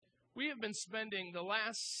We have been spending the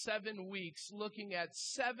last 7 weeks looking at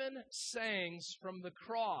 7 sayings from the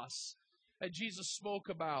cross that Jesus spoke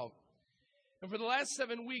about. And for the last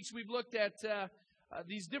 7 weeks, we've looked at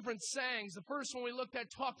these different sayings. The first one we looked at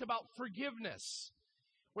talked about forgiveness,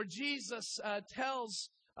 where Jesus tells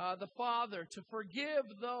the Father to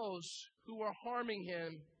forgive those who are harming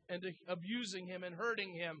him and abusing him and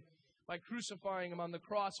hurting him by crucifying him on the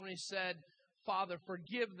cross. When he said, "Father,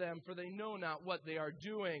 forgive them, for they know not what they are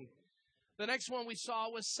doing." The next one we saw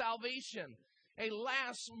was salvation, a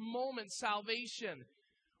last moment salvation,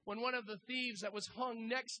 when one of the thieves that was hung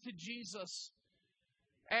next to Jesus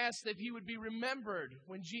asked if he would be remembered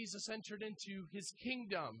when Jesus entered into his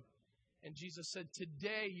kingdom. And Jesus said,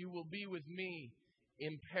 "Today you will be with me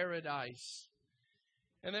in paradise."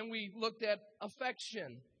 And then we looked at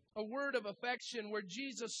affection, a word of affection where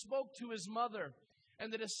Jesus spoke to his mother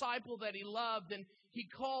and the disciple that he loved, and he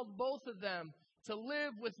called both of them to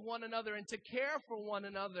live with one another and to care for one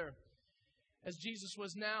another. As Jesus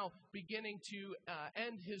was now beginning to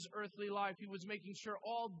end his earthly life, he was making sure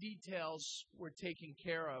all details were taken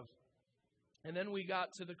care of. And then we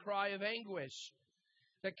got to the cry of anguish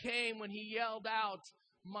that came when he yelled out,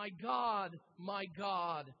 my God,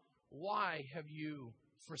 why have you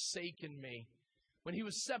forsaken me?" When he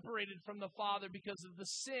was separated from the Father because of the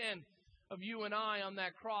sin of you and I on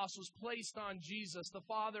that cross was placed on Jesus. The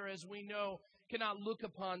Father, as we know, cannot look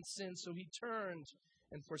upon sin, so he turned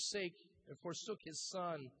and forsook his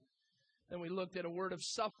Son. Then we looked at a word of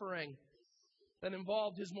suffering that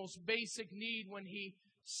involved his most basic need when he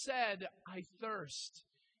said, "I thirst."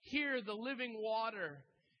 Here the living water.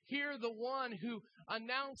 Here the one who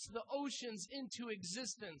announced the oceans into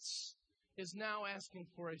existence is now asking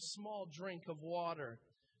for a small drink of water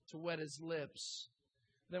to wet his lips.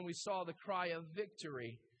 Then we saw the cry of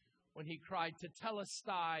victory when he cried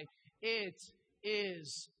tetelestai, "It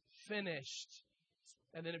is finished."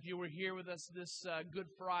 And then if you were here with us this Good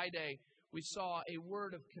Friday, we saw a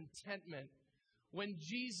word of contentment when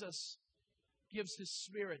Jesus gives his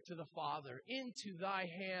Spirit to the Father. "Into thy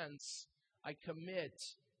hands I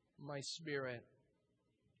commit my spirit."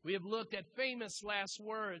 We have looked at famous last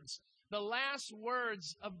words, the last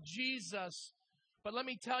words of Jesus. But let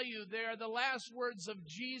me tell you, they are the last words of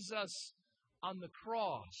Jesus on the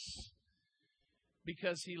cross,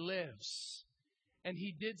 because he lives. And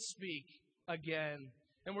he did speak again.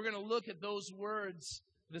 And we're going to look at those words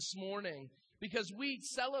this morning, because we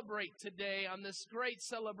celebrate today on this great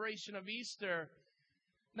celebration of Easter,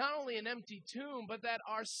 not only an empty tomb, but that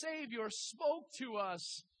our Savior spoke to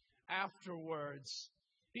us afterwards.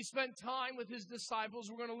 He spent time with his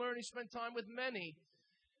disciples. We're going to learn he spent time with many,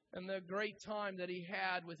 and the great time that he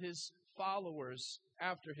had with his followers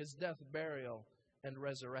after his death, burial, and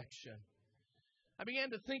resurrection. I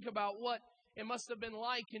began to think about what it must have been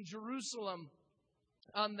like in Jerusalem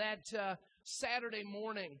on that Saturday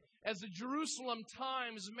morning, as the Jerusalem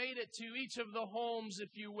Times made it to each of the homes,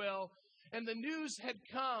 if you will, and the news had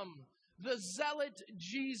come. The zealot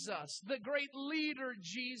Jesus, the great leader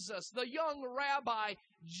Jesus, the young rabbi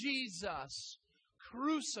Jesus,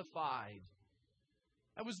 crucified.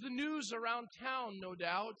 That was the news around town, no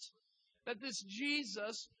doubt, that this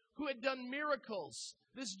Jesus who had done miracles,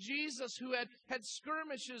 this Jesus who had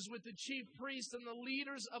skirmishes with the chief priests and the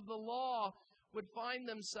leaders of the law, would find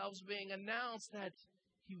themselves being announced that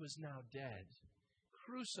he was now dead,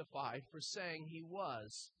 crucified for saying he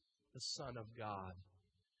was the Son of God.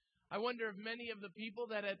 I wonder if many of the people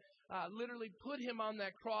that had literally put him on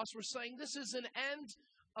that cross were saying, this is an end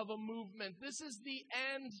of a movement. This is the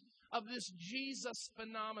end of this Jesus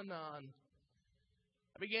phenomenon.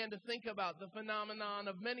 I began to think about the phenomenon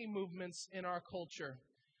of many movements in our culture.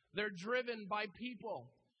 They're driven by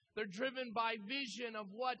people. They're driven by vision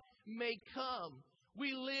of what may come.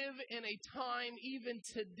 We live in a time, even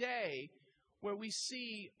today, where we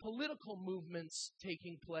see political movements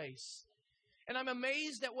taking place. And I'm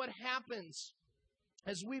amazed at what happens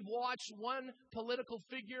as we've watched one political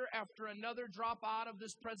figure after another drop out of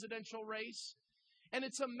this presidential race. And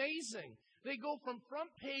it's amazing. They go from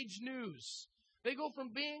front page news. They go from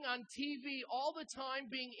being on TV all the time,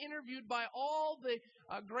 being interviewed by all the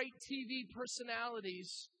great TV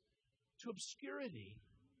personalities, to obscurity.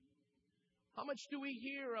 How much do we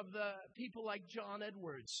hear of the people like John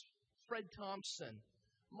Edwards, Fred Thompson,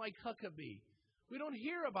 Mike Huckabee? We don't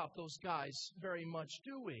hear about those guys very much,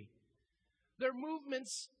 do we? Their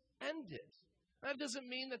movements ended. That doesn't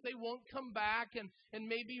mean that they won't come back and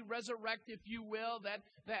maybe resurrect, if you will,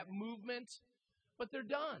 that movement, but they're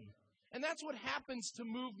done. And that's what happens to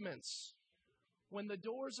movements when the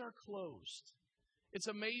doors are closed It's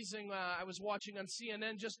amazing. I was watching on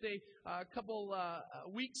CNN just a couple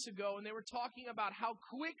weeks ago, and they were talking about how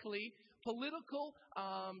quickly political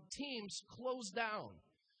teams close down.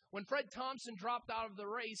 When Fred Thompson dropped out of the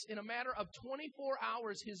race, in a matter of 24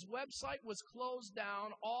 hours, his website was closed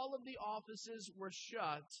down, all of the offices were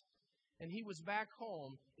shut, and he was back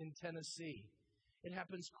home in Tennessee. It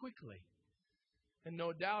happens quickly. And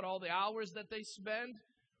no doubt all the hours that they spend,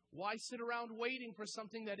 why sit around waiting for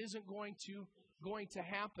something that isn't going to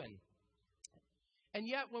happen? And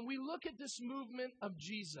yet, when we look at this movement of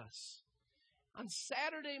Jesus, on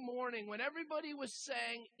Saturday morning, when everybody was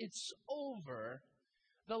saying, it's over,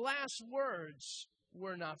 the last words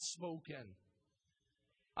were not spoken.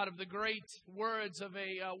 Out of the great words of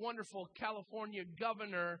a wonderful California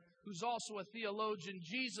governor who's also a theologian,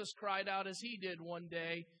 Jesus cried out as he did one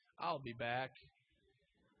day, I'll be back.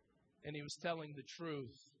 And he was telling the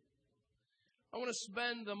truth. I want to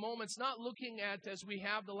spend the moments not looking at, as we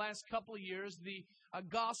have the last couple of years, the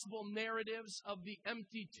gospel narratives of the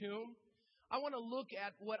empty tomb. I want to look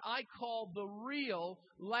at what I call the real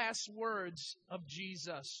last words of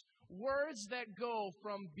Jesus. Words that go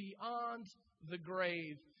from beyond the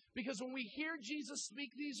grave. Because when we hear Jesus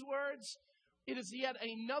speak these words, it is yet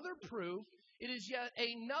another proof, it is yet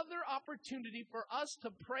another opportunity for us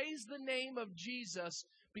to praise the name of Jesus,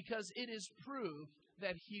 because it is proof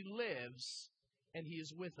that he lives and he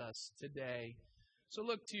is with us today. So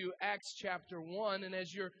look to Acts chapter 1, and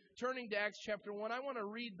as you're turning to Acts chapter 1, I want to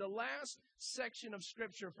read the last section of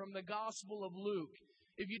Scripture from the Gospel of Luke.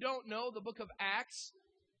 If you don't know, the book of Acts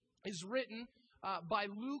is written by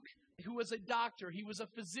Luke, who was a doctor. He was a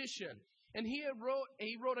physician. And he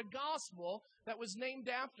wrote a gospel that was named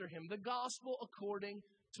after him, the Gospel according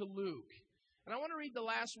to Luke. And I want to read the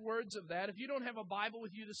last words of that. If you don't have a Bible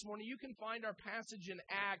with you this morning, you can find our passage in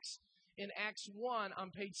Acts 1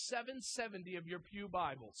 on page 770 of your pew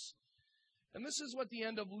Bibles. And this is what the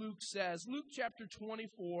end of Luke says. Luke chapter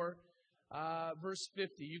 24, verse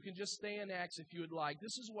 50. You can just stay in Acts if you would like.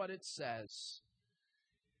 This is what it says.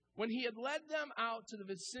 When he had led them out to the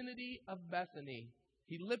vicinity of Bethany,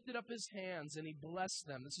 he lifted up his hands and he blessed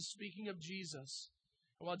them. This is speaking of Jesus.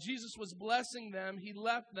 And while Jesus was blessing them, he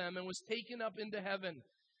left them and was taken up into heaven.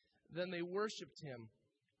 Then they worshiped him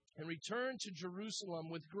and returned to Jerusalem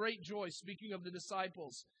with great joy, speaking of the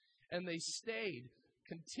disciples. And they stayed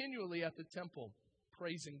continually at the temple,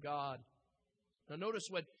 praising God. Now notice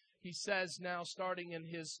what he says now, starting in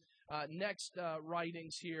his next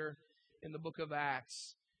writings here in the book of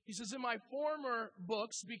Acts. He says, in my former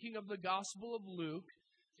book, speaking of the Gospel of Luke,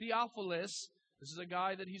 Theophilus, this is a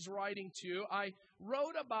guy that he's writing to, I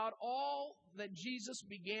wrote about all that Jesus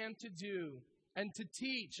began to do and to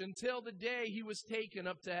teach until the day he was taken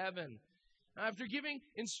up to heaven. After giving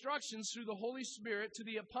instructions through the Holy Spirit to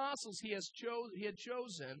the apostles he had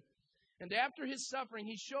chosen, and after his suffering,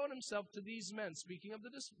 he showed himself to these men, speaking of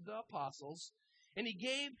the apostles, and he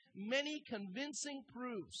gave many convincing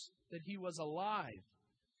proofs that he was alive.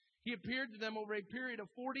 He appeared to them over a period of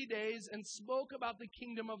 40 days and spoke about the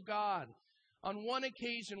kingdom of God. On one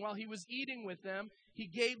occasion, while he was eating with them, he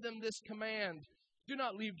gave them this command, do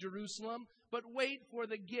not leave Jerusalem, but wait for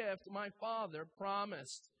the gift my Father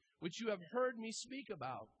promised, which you have heard me speak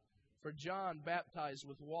about. For John baptized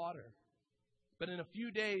with water, but in a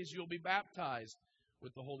few days you'll be baptized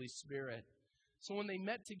with the Holy Spirit. So when they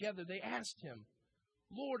met together, they asked him,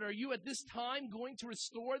 Lord, are you at this time going to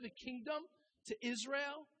restore the kingdom to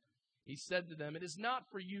Israel? He said to them, it is not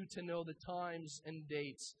for you to know the times and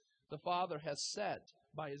dates the Father has set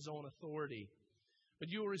by his own authority. But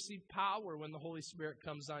you will receive power when the Holy Spirit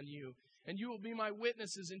comes on you, and you will be my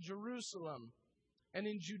witnesses in Jerusalem and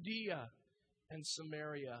in Judea and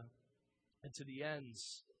Samaria and to the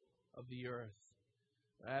ends of the earth.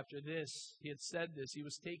 After this, he had said this, he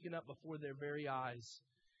was taken up before their very eyes,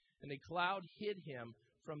 and a cloud hid him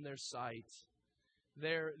from their sight.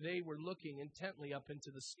 There they were looking intently up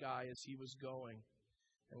into the sky as he was going.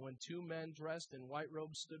 And when two men dressed in white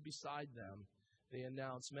robes stood beside them, they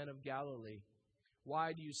announced, Men of Galilee,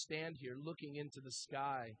 why do you stand here looking into the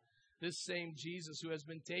sky? This same Jesus who has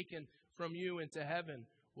been taken from you into heaven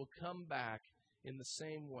will come back in the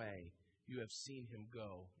same way you have seen him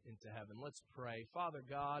go into heaven. Let's pray. Father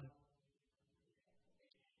God,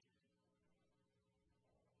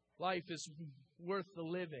 life is worth the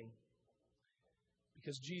living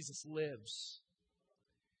because Jesus lives.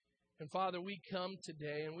 And Father, we come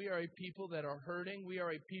today and we are a people that are hurting. We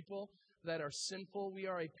are a people that are sinful. We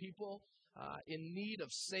are a people in need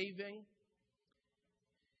of saving.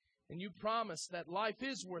 And you promise that life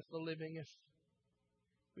is worth the living if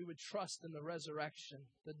we would trust in the resurrection,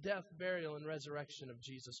 the death, burial, and resurrection of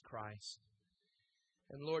Jesus Christ.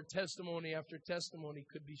 And Lord, testimony after testimony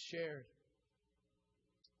could be shared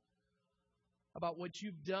about what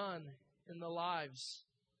you've done in the lives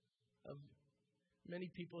of many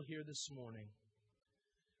people here this morning.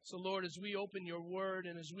 So Lord, as we open your word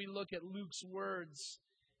and as we look at Luke's words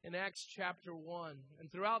in Acts chapter 1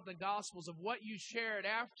 and throughout the Gospels of what you shared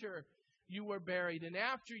after you were buried and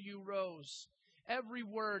after you rose, every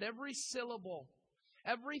word, every syllable,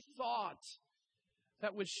 every thought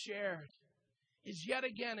that was shared is yet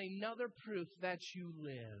again another proof that you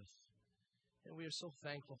live. And we are so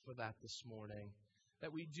thankful for that this morning,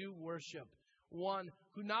 that we do worship one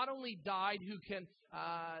who not only died, who can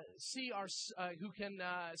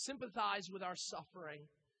sympathize with our suffering,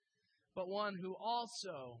 but one who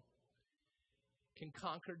also can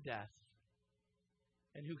conquer death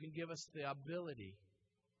and who can give us the ability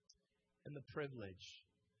and the privilege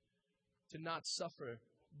to not suffer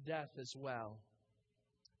death as well.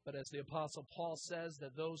 But as the Apostle Paul says,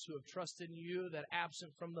 that those who have trusted in you, that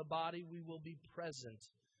absent from the body, we will be present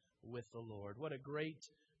with the Lord. What a great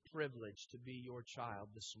privilege to be your child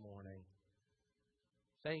this morning.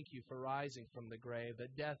 Thank you for rising from the grave,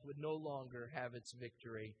 that death would no longer have its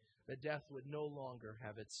victory, that death would no longer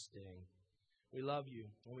have its sting. We love you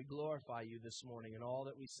and we glorify you this morning in all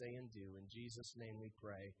that we say and do. In Jesus' name we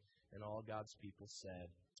pray. And all God's people said,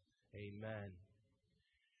 amen.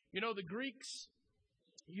 You know, the Greeks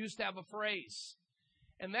used to have a phrase,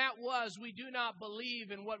 and that was, we do not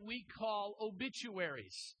believe in what we call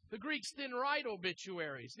obituaries. The Greeks didn't write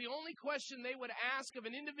obituaries. The only question they would ask of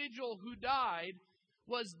an individual who died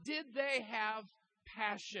was, did they have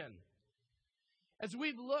passion? As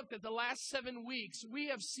we've looked at the last 7 weeks, we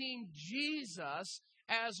have seen Jesus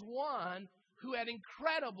as one who had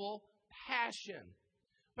incredible passion.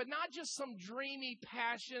 But not just some dreamy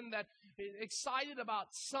passion that excited about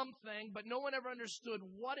something, but no one ever understood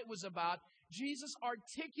what it was about. Jesus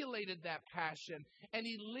articulated that passion, and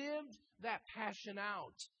he lived that passion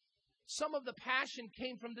out. Some of the passion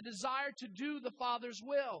came from the desire to do the Father's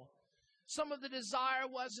will. Some of the desire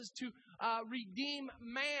was to redeem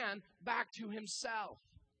man back to himself.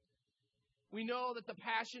 We know that the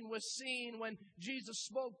passion was seen when Jesus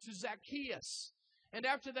spoke to Zacchaeus. And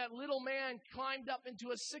after that little man climbed up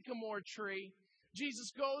into a sycamore tree,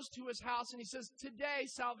 Jesus goes to his house and he says, today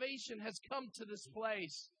salvation has come to this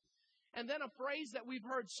place. And then a phrase that we've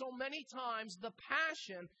heard so many times, the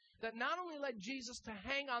passion that not only led Jesus to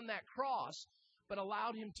hang on that cross, but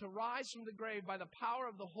allowed him to rise from the grave by the power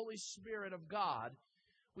of the Holy Spirit of God.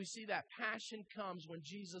 We see that passion comes when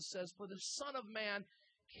Jesus says, for the Son of Man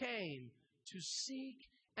came to seek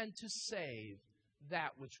and to save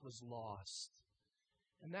that which was lost.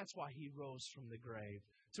 And that's why he rose from the grave,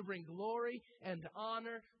 to bring glory and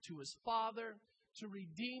honor to his Father, to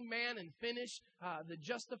redeem man and finish the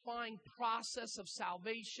justifying process of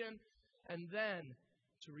salvation, and then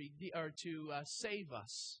to save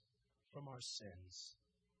us from our sins.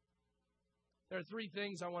 There are 3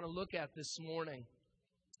 things I want to look at this morning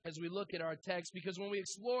as we look at our text, because when we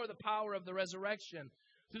explore the power of the resurrection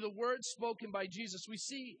through the words spoken by Jesus, we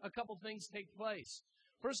see a couple things take place.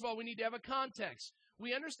 First of all, we need to have a context.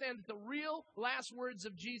 We understand that the real last words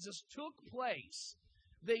of Jesus took place.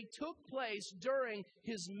 They took place during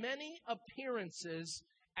his many appearances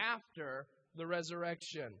after the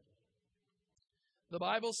resurrection. The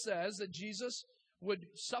Bible says that Jesus would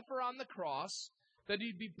suffer on the cross, that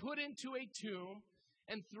he'd be put into a tomb,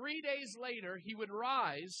 and 3 days later he would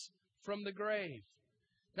rise from the grave.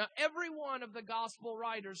 Now, every one of the gospel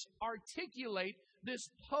writers articulate this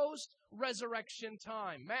post-resurrection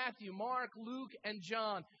time. Matthew, Mark, Luke, and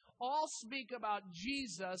John all speak about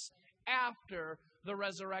Jesus after the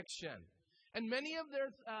resurrection. And many of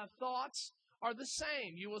their thoughts are the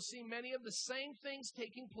same. You will see many of the same things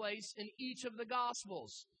taking place in each of the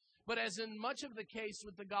Gospels. But as in much of the case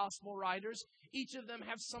with the Gospel writers, each of them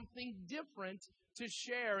have something different to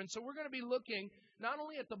share. And so we're going to be looking not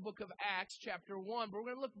only at the book of Acts chapter 1, but we're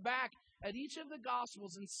going to look back at each of the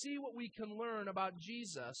Gospels and see what we can learn about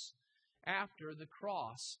Jesus after the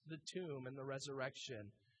cross, the tomb, and the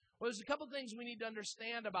resurrection. Well, there's a couple things we need to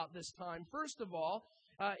understand about this time. First of all,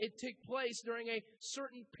 it took place during a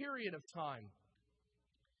certain period of time.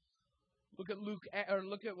 Look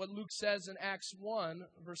at what Luke says in Acts 1,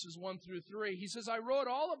 verses 1 through 3. He says, I wrote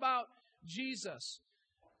all about Jesus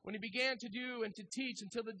when he began to do and to teach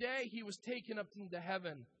until the day he was taken up into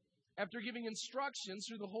heaven, after giving instructions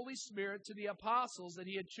through the Holy Spirit to the apostles that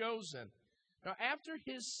he had chosen. Now, after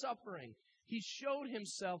his suffering, he showed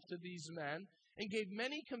himself to these men and gave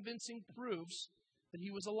many convincing proofs that he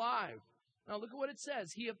was alive. Now, look at what it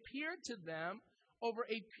says. He appeared to them over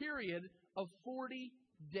a period of 40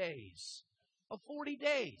 days. of 40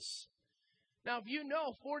 days. Now, if you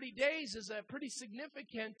know, 40 days is a pretty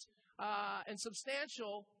significant and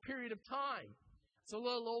substantial period of time. It's a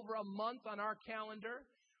little over a month on our calendar.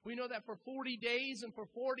 We know that for 40 days and for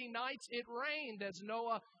 40 nights it rained as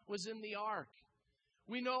Noah was in the ark.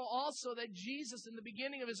 We know also that Jesus, in the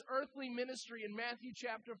beginning of his earthly ministry in Matthew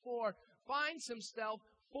chapter 4, finds himself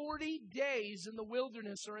 40 days in the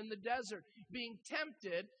wilderness or in the desert, being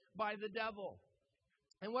tempted by the devil.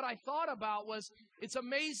 And what I thought about was, it's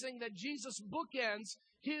amazing that Jesus bookends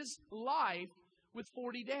his life with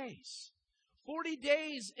 40 days. 40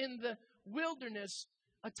 days in the wilderness,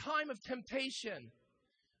 a time of temptation.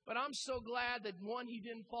 But I'm so glad that, one, he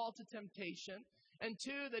didn't fall to temptation, and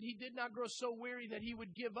two, that he did not grow so weary that he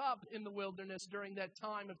would give up in the wilderness during that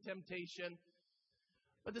time of temptation.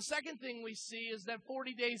 But the second thing we see is that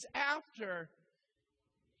 40 days after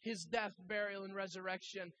his death, burial, and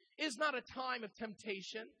resurrection is not a time of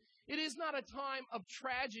temptation. It is not a time of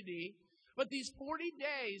tragedy. But these 40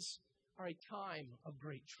 days are a time of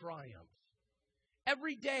great triumph.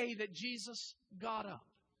 Every day that Jesus got up,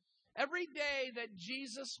 every day that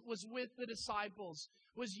Jesus was with the disciples,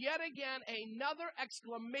 was yet again another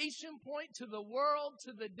exclamation point to the world,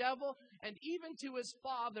 to the devil, and even to his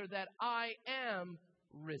Father, that I am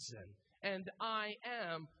risen, and I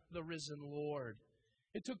am the risen Lord.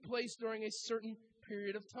 It took place during a certain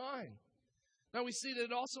period of time. Now we see that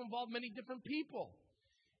it also involved many different people.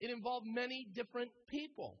 It involved many different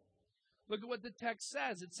people. Look at what the text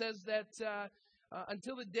says. It says that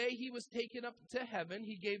until the day he was taken up to heaven,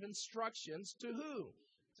 he gave instructions to who?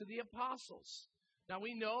 To the apostles. Now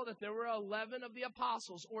we know that there were 11 of the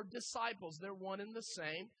apostles, or disciples. They're one and the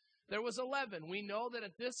same. There was 11. We know that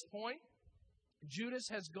at this point, Judas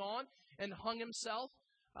has gone and hung himself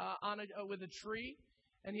with a tree,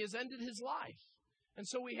 and he has ended his life. And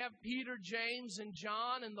so we have Peter, James, and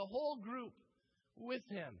John, and the whole group with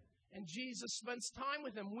him. And Jesus spends time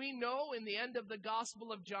with them. We know in the end of the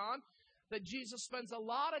Gospel of John that Jesus spends a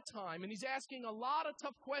lot of time, and he's asking a lot of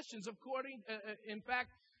tough questions. In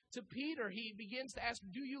fact, to Peter, he begins to ask,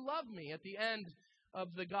 do you love me? At the end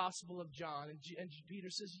of the Gospel of John. And Peter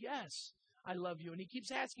says, yes, I love you. And he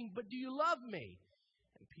keeps asking, but do you love me?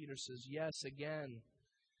 And Peter says, yes, again.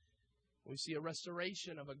 We see a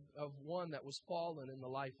restoration of one that was fallen in the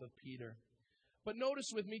life of Peter. But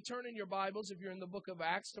notice with me, turn in your Bibles, if you're in the book of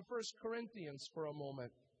Acts, to 1 Corinthians for a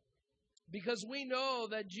moment. Because we know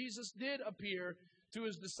that Jesus did appear to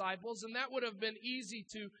his disciples, and that would have been easy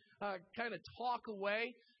to kind of talk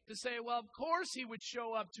away, to say, well, of course he would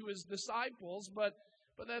show up to his disciples, but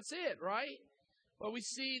that's it, right? Well, we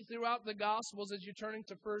see throughout the Gospels, as you're turning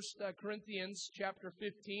to 1 Corinthians chapter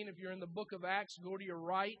 15, if you're in the book of Acts, go to your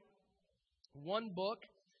right, one book,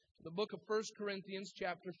 the book of 1 Corinthians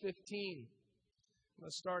chapter 15.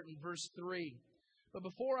 Let's start in verse 3. But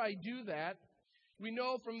before I do that, we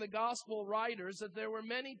know from the gospel writers that there were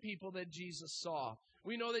many people that Jesus saw.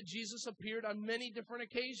 We know that Jesus appeared on many different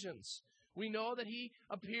occasions. We know that he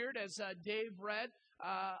appeared, as Dave read,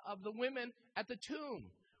 of the women at the tomb.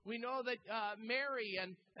 We know that Mary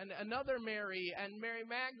and another Mary and Mary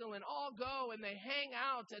Magdalene all go and they hang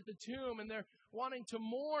out at the tomb, and they're wanting to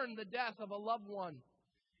mourn the death of a loved one.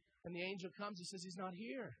 And the angel comes and says, he's not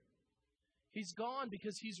here. He's gone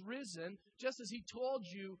because he's risen, just as he told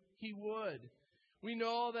you he would. We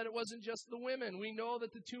know that it wasn't just the women. We know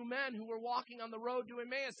that the two men who were walking on the road to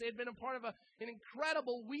Emmaus, they had been a part of an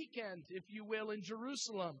incredible weekend, if you will, in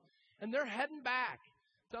Jerusalem. And they're heading back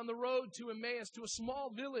down the road to Emmaus, to a small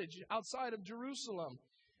village outside of Jerusalem.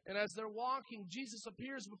 And as they're walking, Jesus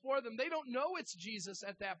appears before them. They don't know it's Jesus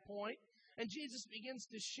at that point. And Jesus begins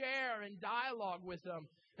to share and dialogue with them.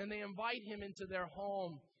 And they invite him into their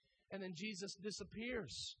home. And then Jesus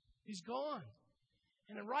disappears. He's gone.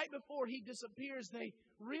 And then right before he disappears, they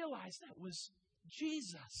realize that was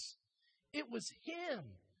Jesus. It was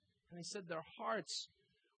him. And they said their hearts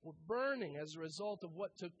were burning as a result of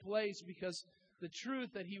what took place, because the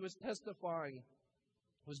truth that he was testifying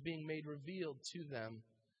was being made revealed to them.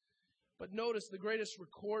 But notice the greatest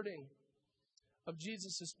recording of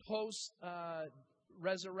Jesus'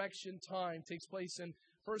 post-resurrection time takes place in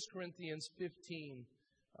 1 Corinthians 15.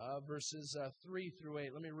 Verses 3 through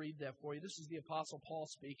 8. Let me read that for you. This is the Apostle Paul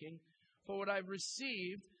speaking. For what I've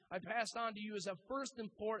received, I passed on to you as of first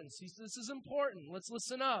importance. This is important. Let's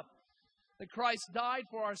listen up. That Christ died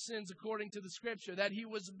for our sins according to the Scripture, that he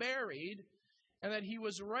was buried, and that he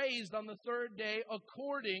was raised on the third day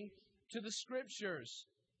according to the Scriptures.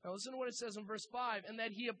 Now listen to what it says in verse 5. And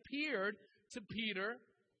that he appeared to Peter,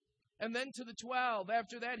 and then to the 12.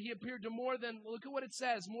 After that, he appeared to more than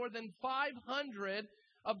 500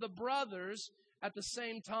 of the brothers at the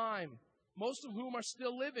same time. most of whom are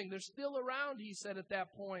still living. They're still around, he said at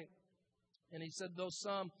that point. And he said, though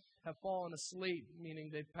some have fallen asleep, meaning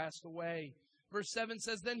they've passed away. Verse 7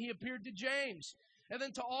 says, then he appeared to James, and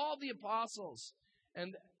then to all the apostles.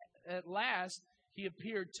 And at last, he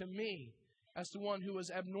appeared to me as to one who was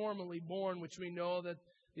abnormally born, which we know that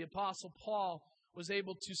the apostle Paul was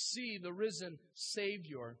able to see the risen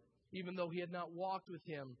Savior, even though he had not walked with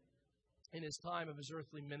him in his time of his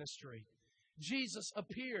earthly ministry. Jesus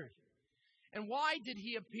appeared. And why did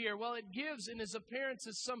he appear? Well, it gives in his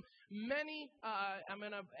appearances I'm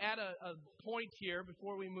going to add a point here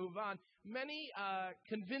before we move on. Many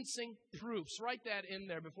convincing proofs. Write that in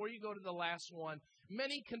there before you go to the last one.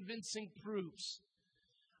 Many convincing proofs.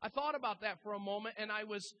 I thought about that for a moment, and I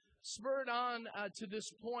was spurred on to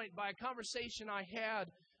this point by a conversation I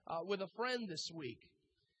had with a friend this week.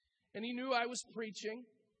 And he knew I was preaching,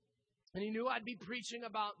 and he knew I'd be preaching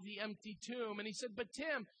about the empty tomb. And he said, but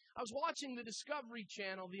Tim, I was watching the Discovery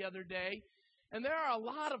Channel the other day, and there are a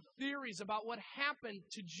lot of theories about what happened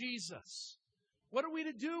to Jesus. What are we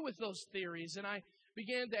to do with those theories? And I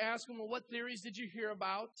began to ask him, well, what theories did you hear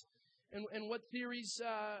about? And what theories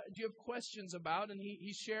do you have questions about? And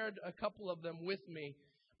he shared a couple of them with me.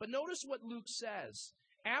 But notice what Luke says.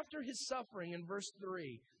 After his suffering in verse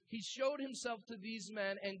 3, he showed himself to these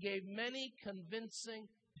men and gave many convincing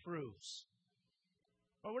proofs.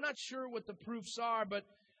 Well, we're not sure what the proofs are, but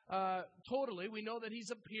totally, we know that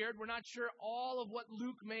he's appeared. We're not sure all of what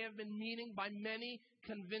Luke may have been meaning by many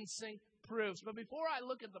convincing proofs. But before I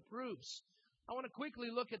look at the proofs, I want to quickly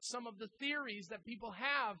look at some of the theories that people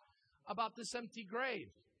have about this empty grave,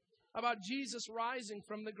 about Jesus rising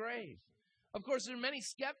from the grave. Of course, there are many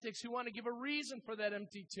skeptics who want to give a reason for that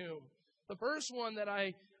empty tomb. The first one that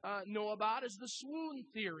I know about is the swoon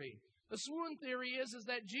theory. The swoon theory is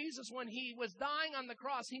that Jesus, when he was dying on the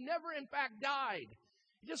cross, he never in fact died.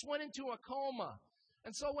 He just went into a coma.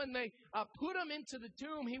 And so when they put him into the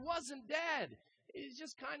tomb, he wasn't dead. He's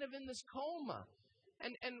just kind of in this coma.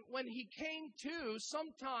 And when he came to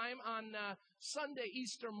sometime on Sunday,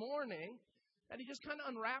 Easter morning, and he just kind of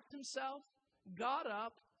unwrapped himself, got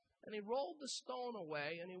up, and he rolled the stone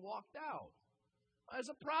away, and he walked out. There's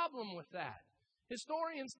a problem with that.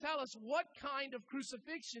 Historians tell us what kind of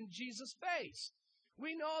crucifixion Jesus faced.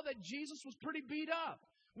 We know that Jesus was pretty beat up.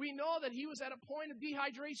 We know that he was at a point of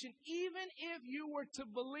dehydration. Even if you were to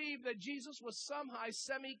believe that Jesus was somehow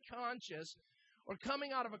semi-conscious or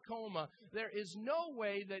coming out of a coma, there is no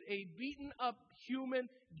way that a beaten-up human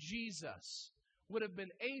Jesus would have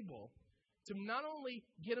been able to not only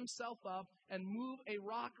get himself up and move a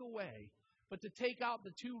rock away, but to take out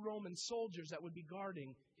the 2 Roman soldiers that would be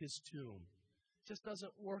guarding his tomb. It just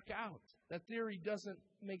doesn't work out. That theory doesn't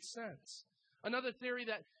make sense. Another theory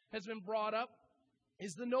that has been brought up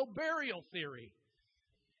is the no burial theory.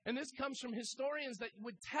 And this comes from historians that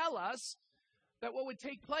would tell us that what would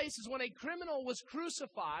take place is when a criminal was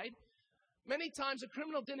crucified, many times a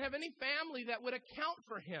criminal didn't have any family that would account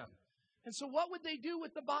for him. And so what would they do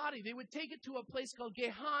with the body? They would take it to a place called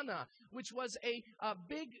Gehenna, which was a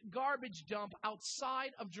big garbage dump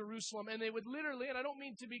outside of Jerusalem. And they would literally, and I don't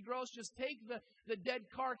mean to be gross, just take the dead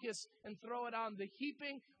carcass and throw it on the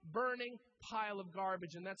heaping, burning pile of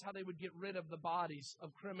garbage. And that's how they would get rid of the bodies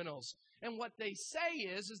of criminals. And what they say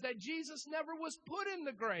is that Jesus never was put in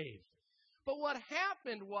the grave. But what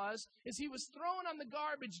happened is he was thrown on the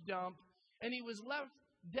garbage dump and he was left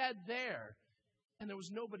dead there. And there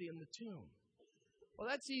was nobody in the tomb. Well,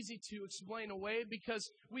 that's easy to explain away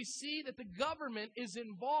because we see that the government is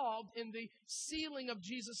involved in the sealing of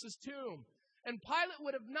Jesus' tomb. And Pilate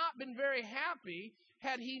would have not been very happy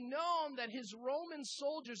had he known that his Roman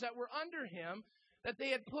soldiers that were under him, that they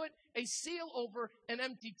had put a seal over an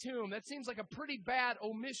empty tomb. That seems like a pretty bad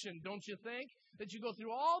omission, don't you think? That you go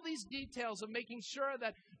through all these details of making sure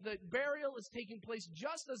that the burial is taking place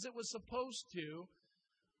just as it was supposed to.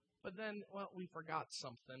 But then, well, we forgot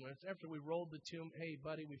something. After we rolled the tomb, hey,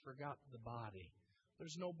 buddy, we forgot the body.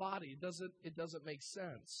 There's no body. It doesn't make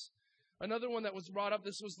sense. Another one that was brought up,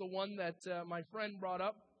 this was the one that my friend brought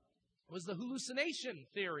up, was the hallucination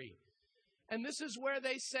theory. And this is where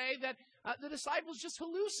they say that the disciples just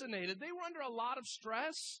hallucinated. They were under a lot of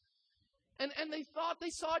stress, and they thought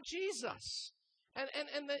they saw Jesus. And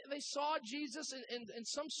they saw Jesus in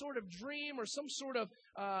some sort of dream or some sort of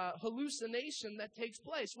hallucination that takes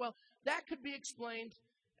place. Well, that could be explained,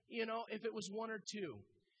 if it was one or two.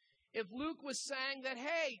 If Luke was saying that,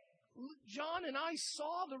 hey, John and I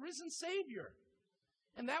saw the risen Savior,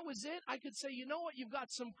 and that was it, I could say, you know what, you've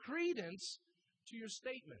got some credence to your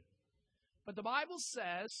statement. But the Bible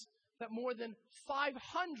says that more than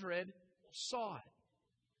 500 saw it.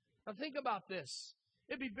 Now think about this.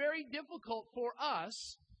 it'd be very difficult for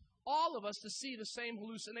us, all of us, to see the same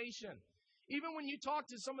hallucination. Even when you talk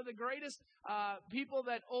to some of the greatest people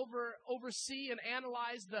that oversee and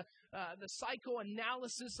analyze the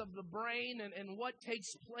psychoanalysis of the brain and what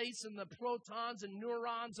takes place in the protons and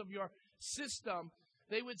neurons of your system,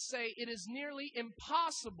 they would say it is nearly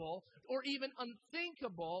impossible or even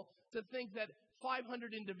unthinkable to think that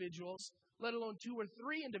 500 individuals, let alone 2 or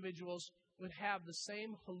 3 individuals, would have the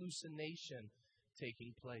same hallucination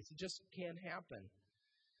taking place. It just can't happen.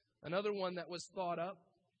 Another one that was thought up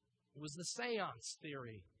was the seance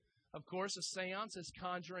theory. Of course, a seance is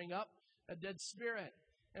conjuring up a dead spirit.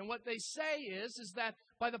 And what they say is that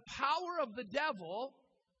by the power of the devil,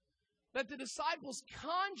 that the disciples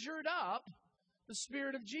conjured up the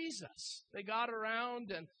spirit of Jesus. They got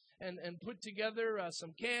around and put together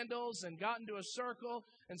some candles and got into a circle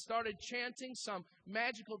and started chanting some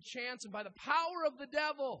magical chants. And by the power of the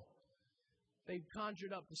devil, they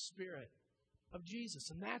conjured up the spirit of Jesus.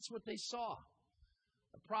 And that's what they saw.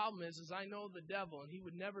 The problem is I know the devil, and he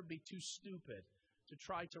would never be too stupid to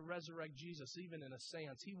try to resurrect Jesus, even in a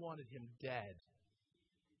seance. He wanted him dead.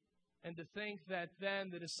 And to think that then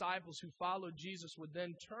the disciples who followed Jesus would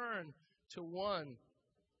then turn to one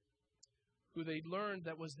who they learned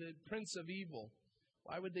that was the prince of evil.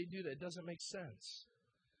 Why would they do that? It doesn't make sense.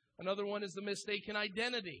 Another one is the mistaken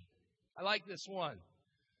identity. I like this one.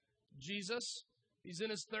 Jesus, he's in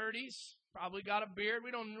his 30s, probably got a beard.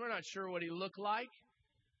 We're not sure what he looked like.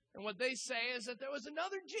 And what they say is that there was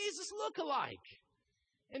another Jesus look-alike.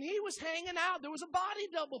 And he was hanging out. There was a body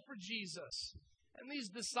double for Jesus. And these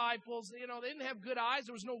disciples, they didn't have good eyes.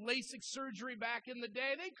 There was no LASIK surgery back in the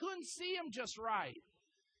day. They couldn't see him just right.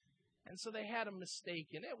 And so they had him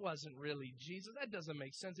mistaken. It wasn't really Jesus. That doesn't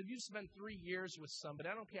make sense. If you spend 3 years with somebody,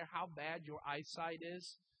 I don't care how bad your eyesight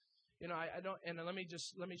is. I don't. And let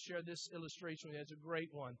me share this illustration with you. It's a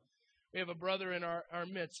great one. We have a brother in our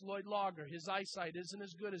midst, Lloyd Lager. His eyesight isn't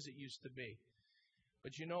as good as it used to be.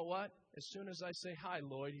 But you know what? As soon as I say, "Hi,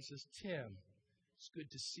 Lloyd," he says, "Tim, it's good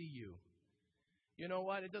to see you." You know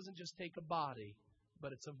what? It doesn't just take a body,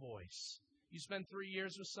 but it's a voice. You spend 3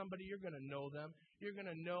 years with somebody, you're going to know them. You're going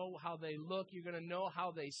to know how they look. You're going to know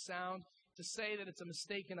how they sound. To say that it's a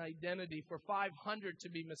mistaken identity, for 500 to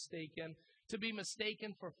be mistaken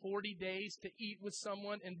for 40 days to eat with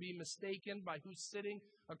someone and be mistaken by who's sitting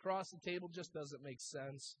across the table just doesn't make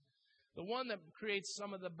sense. The one that creates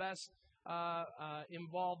some of the best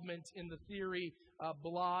involvement in the theory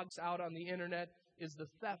blogs out on the internet is the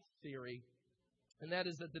theft theory. And that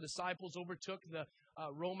is that the disciples overtook the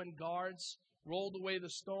Roman guards, rolled away the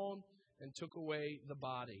stone, and took away the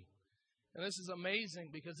body. And this is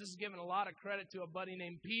amazing because this is giving a lot of credit to a buddy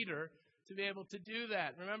named Peter to be able to do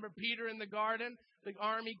that. Remember Peter in the garden? The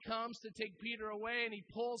army comes to take Peter away, and he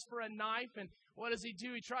pulls for a knife. And what does he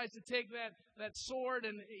do? He tries to take that sword,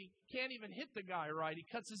 and he can't even hit the guy right. He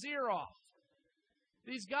cuts his ear off.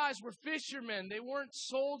 These guys were fishermen. They weren't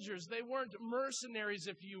soldiers. They weren't mercenaries,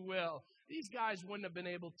 if you will. These guys wouldn't have been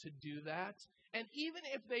able to do that. And even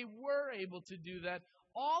if they were able to do that,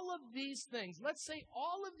 all of these things, let's say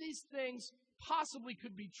all of these things possibly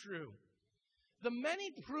could be true. The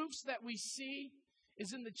many proofs that we see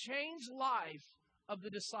is in the changed life of the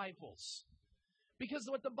disciples. Because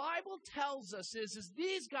what the Bible tells us is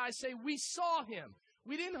these guys say, we saw him.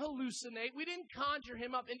 We didn't hallucinate. We didn't conjure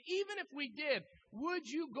him up. And even if we did, would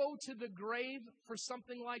you go to the grave for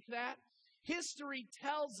something like that? History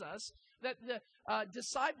tells us that the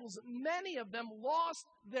disciples, many of them lost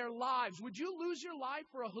their lives. Would you lose your life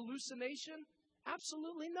for a hallucination?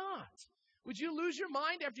 Absolutely not. Would you lose your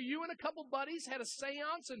mind after you and a couple buddies had a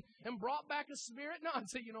seance and brought back a spirit? No, I'd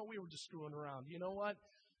say, we were just screwing around. You know what?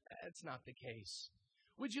 That's not the case.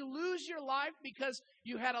 Would you lose your life because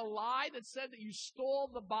you had a lie that said that you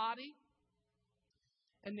stole the body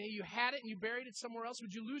and then you had it and you buried it somewhere else?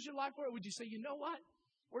 Would you lose your life for it? Would you say, you know what?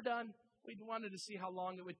 We're done. We wanted to see how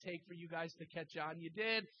long it would take for you guys to catch on. You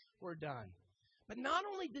did. We're done. But not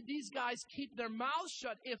only did these guys keep their mouths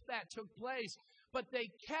shut if that took place, but they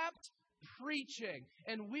kept preaching.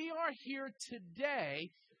 And we are here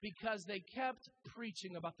today because they kept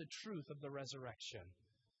preaching about the truth of the resurrection.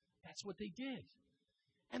 That's what they did.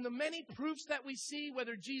 And the many proofs that we see,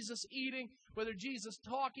 whether Jesus eating, whether Jesus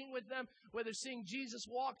talking with them, whether seeing Jesus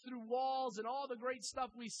walk through walls and all the great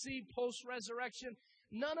stuff we see post-resurrection,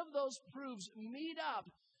 none of those proofs meet up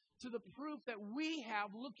to the proof that we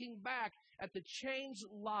have looking back at the changed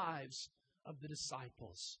lives of the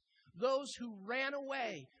disciples. Those who ran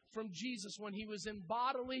away from Jesus when he was in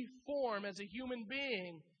bodily form as a human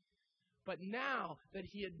being But now that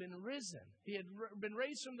he had been risen, he had been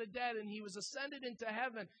raised from the dead, and he was ascended into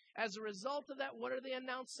heaven, as a result of that, what are they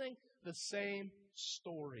announcing? The same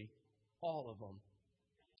story. All of them.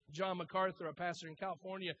 John MacArthur, a pastor in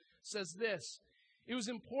California, says this: it was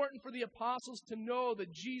important for the apostles to know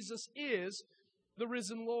that Jesus is the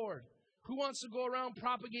risen Lord. Who wants to go around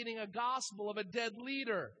propagating a gospel of a dead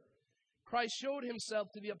leader? Christ showed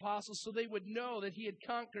himself to the apostles so they would know that he had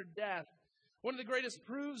conquered death. One of the greatest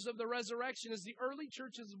proofs of the resurrection is the early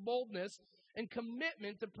church's boldness and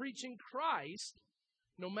commitment to preaching Christ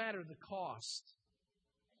no matter the cost.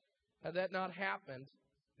 Had that not happened,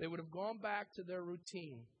 they would have gone back to their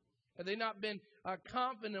routine. Had they not been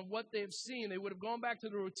confident in what they have seen, they would have gone back to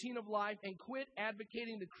the routine of life and quit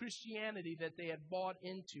advocating the Christianity that they had bought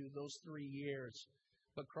into those 3 years.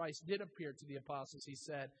 But Christ did appear to the apostles, he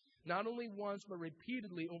said, not only once, but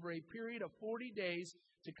repeatedly over a period of 40 days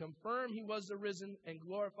to confirm he was the risen and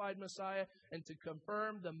glorified Messiah and to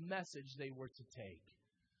confirm the message they were to take.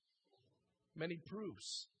 Many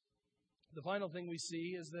proofs. The final thing we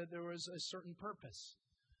see is that there was a certain purpose.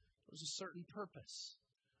 There was a certain purpose.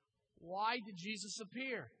 Why did Jesus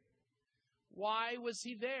appear? Why was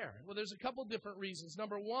he there? Well, there's a couple different reasons.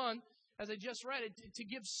 Number one, as I just read it, to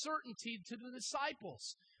give certainty to the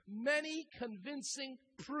disciples. Many convincing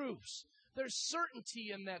proofs. There's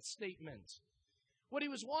certainty in that statement. What he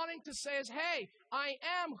was wanting to say is, hey, I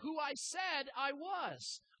am who I said I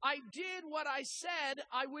was. I did what I said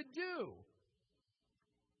I would do.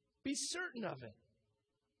 Be certain of it.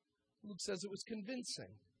 Luke says it was convincing.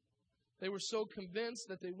 They were so convinced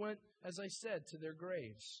that they went, as I said, to their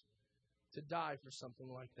graves to die for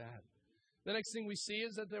something like that. The next thing we see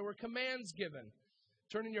is that there were commands given.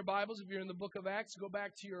 Turn in your Bibles, if you're in the book of Acts, go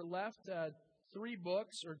back to your left, 3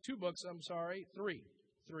 books. I'm going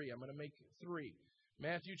to make 3.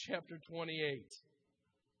 Matthew chapter 28.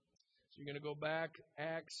 So you're going to go back,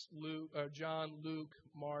 Acts, John, Luke,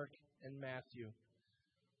 Mark, and Matthew.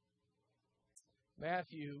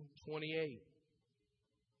 Matthew 28.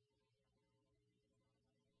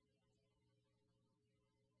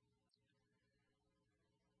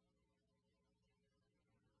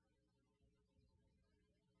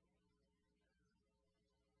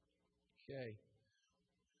 Okay.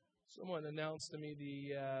 Someone announced to me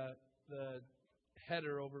the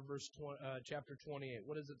header over chapter 28.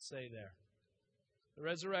 What does it say there? The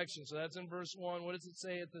resurrection. So that's in verse 1. What does it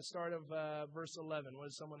say at the start of verse 11? What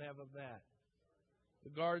does someone have of that? The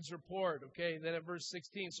guard's report. Okay, then at verse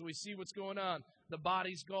 16. So we see what's going on. The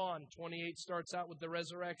body's gone. 28 starts out with the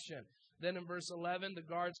resurrection. Then in verse 11, the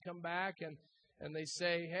guards come back and they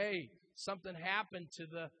say, hey, something happened to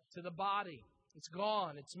the body. It's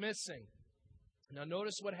gone. It's missing. Now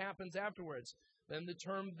notice what happens afterwards. Then the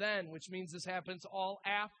term then, which means this happens all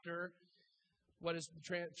after what has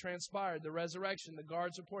transpired, the resurrection. The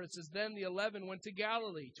guards report, it says, then the 11 went to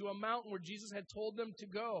Galilee, to a mountain where Jesus had told them to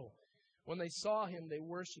go. When they saw him, they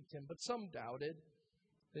worshipped him, but some doubted.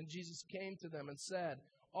 Then Jesus came to them and said,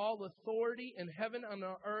 all authority in heaven and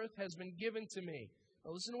on earth has been given to me.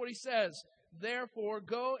 Now listen to what he says. Therefore,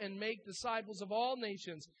 go and make disciples of all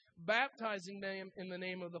nations, baptizing them in the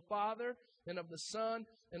name of the Father and of the Son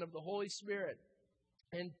and of the Holy Spirit,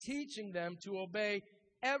 and teaching them to obey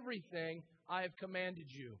everything I have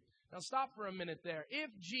commanded you. Now stop for a minute there. If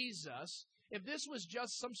this was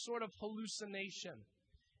just some sort of hallucination,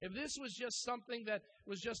 if this was just something that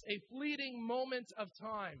was just a fleeting moment of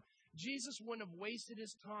time, Jesus wouldn't have wasted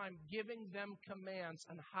his time giving them commands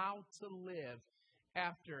on how to live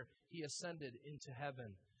after he ascended into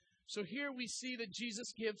heaven. So here we see that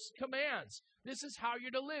Jesus gives commands. This is how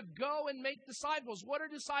you're to live. Go and make disciples. What are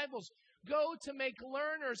disciples? Go to make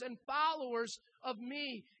learners and followers of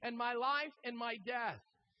me and my life and my death.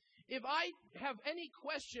 If I have any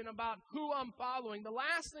question about who I'm following, the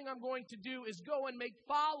last thing I'm going to do is go and make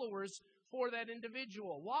followers for that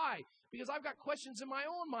individual. Why? Because I've got questions in my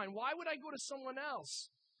own mind. Why would I go to someone else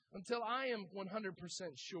until I am 100%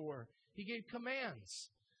 sure? He gave commands.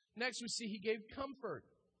 Next we see he gave comfort.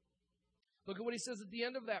 Look at what he says at the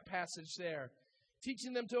end of that passage there.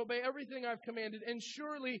 Teaching them to obey everything I've commanded, and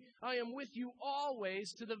surely I am with you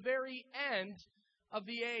always to the very end of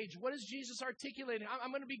the age. What is Jesus articulating? I'm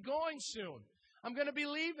going to be going soon. I'm going to be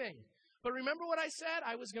leaving. But remember what I said?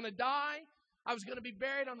 I was going to die. I was going to be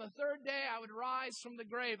buried on the 3rd day. I would rise from the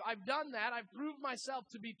grave. I've done that. I've proved myself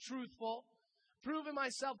to be truthful, proven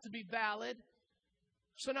myself to be valid.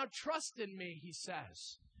 So now trust in me, he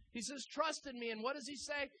says. He says, trust in me. And what does he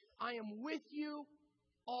say? I am with you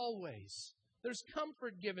always. There's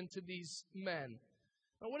comfort given to these men.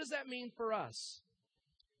 Now, what does that mean for us?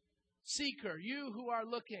 Seeker, you who are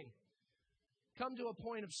looking, come to a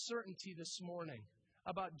point of certainty this morning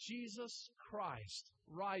about Jesus Christ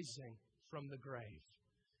rising from the grave.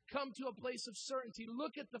 Come to a place of certainty.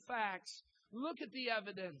 Look at the facts. Look at the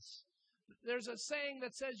evidence. There's a saying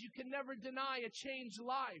that says you can never deny a changed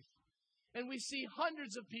life. And we see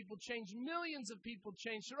hundreds of people change, millions of people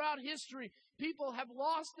change. Throughout history, people have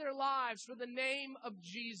lost their lives for the name of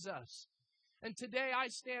Jesus. And today I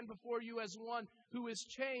stand before you as one who is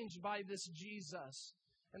changed by this Jesus.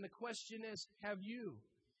 And the question is, have you?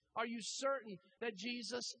 Are you certain that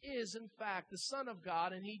Jesus is, in fact, the Son of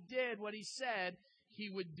God, and He did what He said He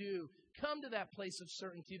would do? Come to that place of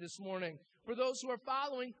certainty this morning. For those who are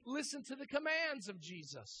following, listen to the commands of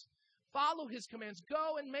Jesus. Follow His commands.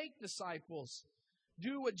 Go and make disciples.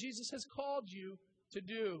 Do what Jesus has called you to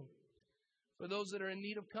do. For those that are in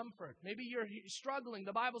need of comfort, maybe you're struggling.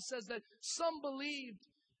 The Bible says that some believed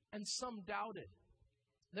and some doubted.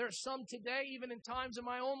 There are some today, even in times in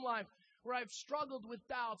my own life, where I've struggled with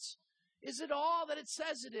doubts. Is it all that it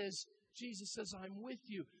says it is? Jesus says, I'm with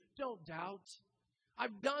you. Don't doubt.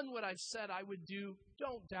 I've done what I've said I would do.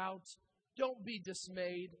 Don't doubt. Don't be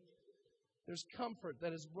dismayed. There's comfort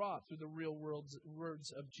that is brought through the real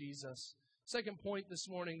words of Jesus. Second point this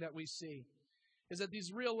morning that we see is that these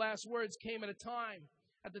real last words came at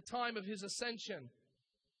the time of His ascension.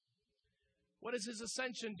 What is His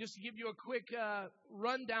ascension? Just to give you a quick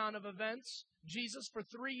rundown of events. Jesus, for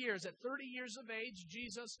 3 years, at 30 years of age,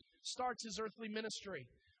 Jesus starts His earthly ministry.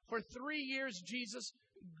 For 3 years, Jesus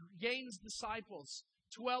gains disciples,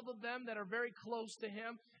 12 of them that are very close to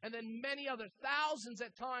Him, and then many other, thousands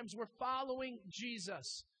at times, were following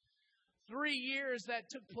Jesus. 3 years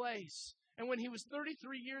that took place. And when He was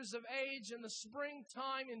 33 years of age, in the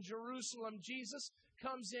springtime in Jerusalem, Jesus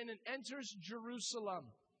comes in and enters Jerusalem.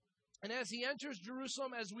 And as He enters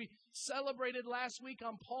Jerusalem, as we celebrated last week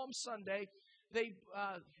on Palm Sunday, they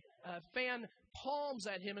fan palms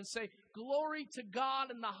at Him and say, "Glory to God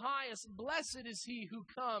in the highest. Blessed is He who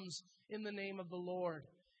comes in the name of the Lord."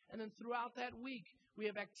 And then throughout that week, we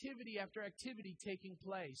have activity after activity taking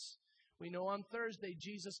place. We know on Thursday,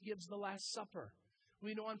 Jesus gives the Last Supper.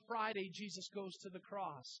 We know on Friday, Jesus goes to the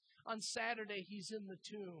cross. On Saturday, He's in the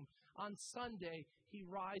tomb. On Sunday, He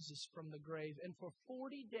rises from the grave. And for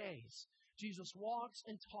 40 days, Jesus walks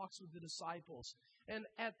and talks with the disciples. And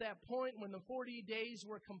at that point, when the 40 days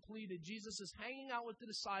were completed, Jesus is hanging out with the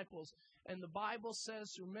disciples. And the Bible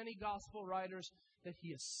says through many gospel writers that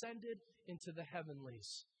He ascended into the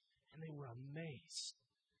heavenlies. And they were amazed.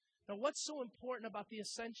 Now, what's so important about the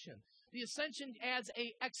ascension? The ascension adds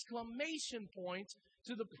an exclamation point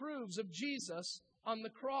to the proofs of Jesus on the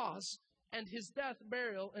cross and His death,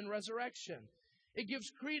 burial, and resurrection. It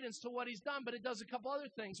gives credence to what He's done, but it does a couple other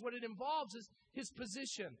things. What it involves is His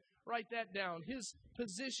position. Write that down. His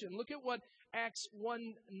position. Look at what Acts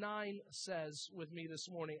 1:9 says with me this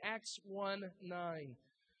morning. Acts 1:9.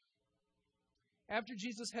 After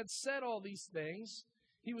Jesus had said all these things,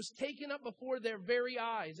 He was taken up before their very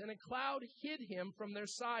eyes, and a cloud hid Him from their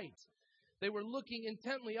sight. They were looking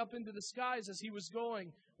intently up into the skies as He was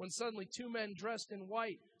going, when suddenly 2 men dressed in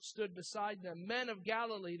white stood beside them. "Men of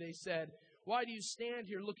Galilee," they said, "why do you stand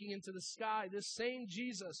here looking into the sky? This same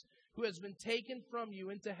Jesus who has been taken from you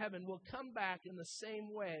into heaven will come back in the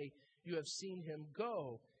same way you have seen Him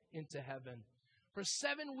go into heaven." For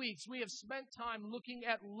 7 weeks, we have spent time looking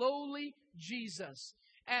at lowly Jesus,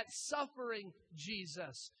 at suffering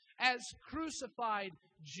Jesus, as crucified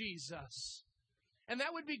Jesus. And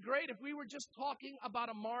that would be great if we were just talking about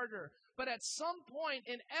a martyr. But at some point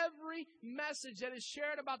in every message that is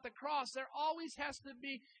shared about the cross, there always has to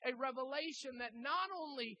be a revelation that not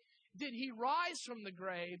only did He rise from the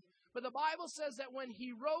grave, but the Bible says that when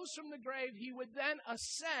He rose from the grave, He would then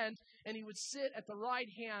ascend and He would sit at the right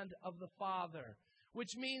hand of the Father,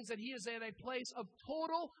 which means that He is at a place of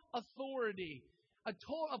total authority, a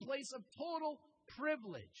place of total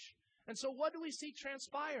privilege. And so what do we see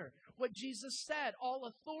transpire? What Jesus said, "All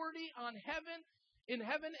authority in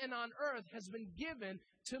heaven and on earth has been given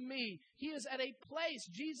to me." He is at a place.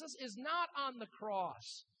 Jesus is not on the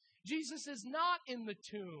cross. Jesus is not in the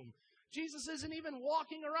tomb. Jesus isn't even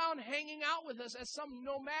walking around hanging out with us as some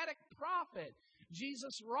nomadic prophet.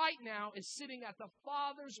 Jesus right now is sitting at the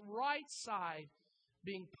Father's right side,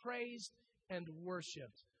 being praised and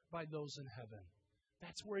worshiped by those in heaven.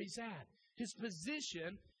 That's where He's at. His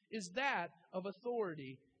position is that of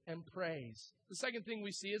authority and praise. The second thing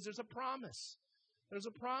we see is there's a promise. There's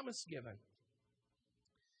a promise given.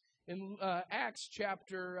 In Acts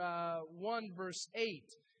chapter 1, verse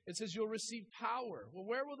 8, it says you'll receive power. Well,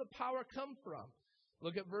 where will the power come from?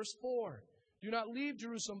 Look at verse 4. "Do not leave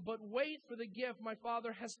Jerusalem, but wait for the gift my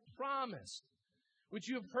Father has promised, which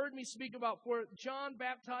you have heard me speak about. For John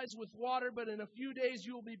baptized with water, but in a few days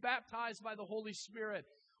you will be baptized by the Holy Spirit.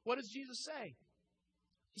 What does Jesus say?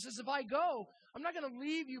 He says, if I go, I'm not going to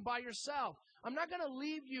leave you by yourself. I'm not going to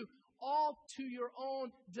leave you all to your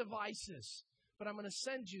own devices, but I'm going to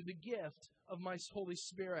send you the gift of my Holy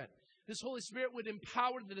Spirit. This Holy Spirit would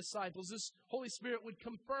empower the disciples. This Holy Spirit would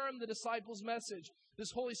confirm the disciples' message.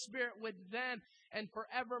 This Holy Spirit would then and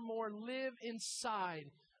forevermore live inside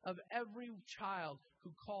of every child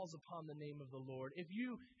who calls upon the name of the Lord. If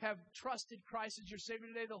you have trusted Christ as your Savior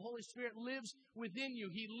today, the Holy Spirit lives within you.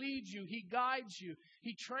 He leads you. He guides you.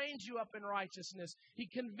 He trains you up in righteousness. He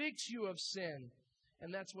convicts you of sin.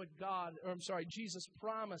 And that's what Jesus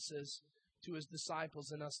promises to his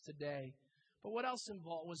disciples and us today. But what else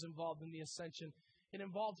was involved in the ascension? It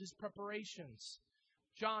involved his preparations.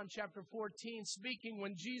 John chapter 14, speaking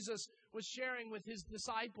when Jesus was sharing with his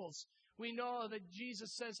disciples, we know that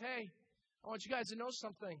Jesus says, hey, I want you guys to know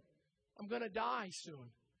something. I'm going to die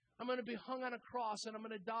soon. I'm going to be hung on a cross and I'm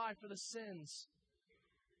going to die for the sins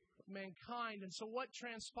of mankind. And so what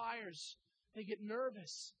transpires? They get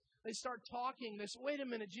nervous. They start talking. They say, wait a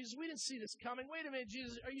minute, Jesus, we didn't see this coming. Wait a minute,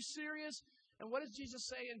 Jesus, are you serious? And what does Jesus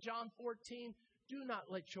say in John 14? Do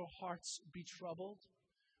not let your hearts be troubled.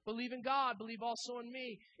 Believe in God. Believe also in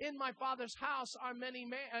me. In my Father's house are many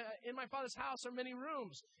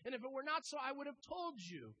rooms. And if it were not so, I would have told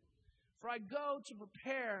you. For I go to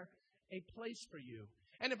prepare a place for you.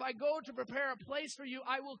 And if I go to prepare a place for you,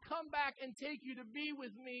 I will come back and take you to be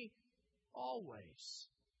with me always.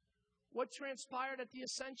 What transpired at the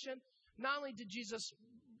ascension? Not only did Jesus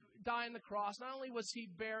die on the cross, not only was he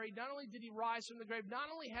buried, not only did he rise from the grave, not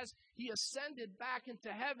only has he ascended back into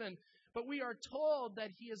heaven, but we are told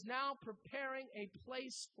that he is now preparing a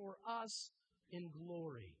place for us in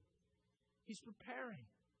glory. He's preparing.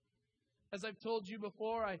 As I've told you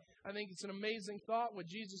before, I think it's an amazing thought what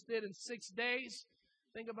Jesus did in 6 days.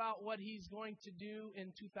 Think about what he's going to do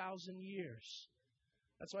in 2,000 years.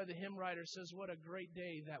 That's why the hymn writer says, what a great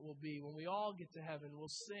day that will be. When we all get to heaven, we'll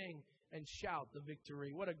sing and shout the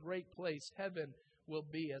victory. What a great place heaven will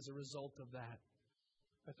be as a result of that.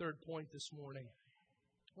 My third point this morning.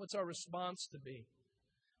 What's our response to be?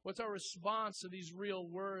 What's our response to these real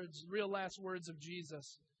last words of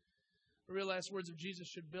Jesus? The real last words of Jesus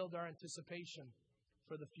should build our anticipation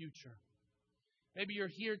for the future. Maybe you're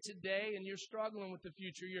here today and you're struggling with the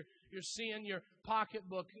future. You're seeing your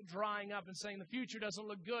pocketbook drying up and saying the future doesn't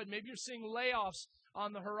look good. Maybe you're seeing layoffs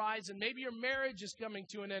on the horizon. Maybe your marriage is coming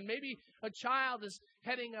to an end. Maybe a child is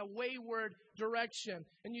heading a wayward direction.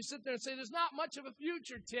 And you sit there and say, there's not much of a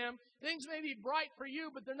future, Tim. Things may be bright for you,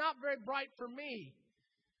 but they're not very bright for me.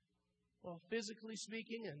 Well, physically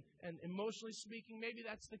speaking and emotionally speaking, maybe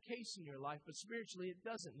that's the case in your life. But spiritually, it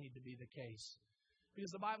doesn't need to be the case.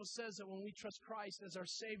 Because the Bible says that when we trust Christ as our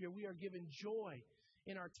Savior, we are given joy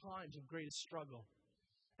in our times of greatest struggle.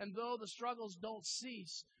 And though the struggles don't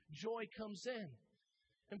cease, joy comes in.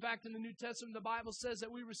 In fact, in the New Testament, the Bible says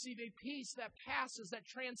that we receive a peace that passes, that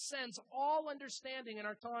transcends all understanding in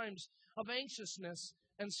our times of anxiousness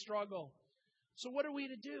and struggle. So what are we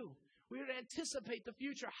to do? We are to anticipate the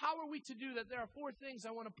future. How are we to do that? There are 4 things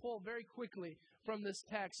I want to pull very quickly from this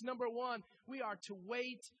text. Number 1, we are to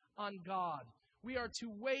wait on God. We are to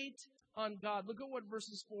wait on God. Look at what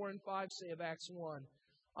verses 4 and 5 say of Acts 1.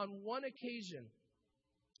 On one occasion,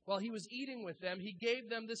 while he was eating with them, he gave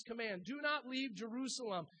them this command: do not leave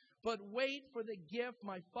Jerusalem, but wait for the gift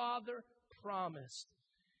my Father promised.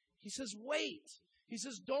 He says, wait. He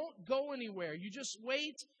says, don't go anywhere. You just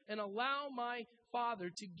wait and allow my Father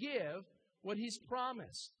to give what he's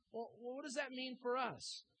promised. Well, what does that mean for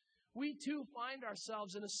us? We too find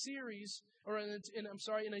ourselves in a series, or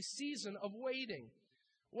in a season of waiting.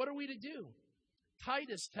 What are we to do?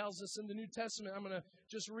 Titus tells us in the New Testament, I'm going to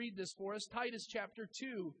just read this for us. Titus chapter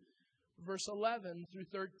 2, verse 11 through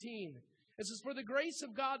 13. It says, for the grace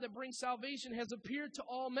of God that brings salvation has appeared to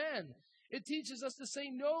all men. It teaches us to say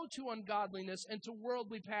no to ungodliness and to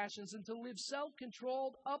worldly passions, and to live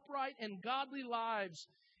self-controlled, upright, and godly lives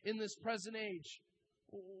in this present age.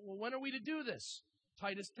 Well, when are we to do this?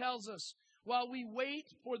 Titus tells us, while we wait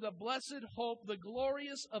for the blessed hope, the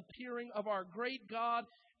glorious appearing of our great God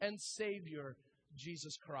and Savior,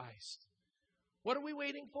 Jesus Christ. What are we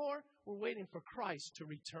waiting for? We're waiting for Christ to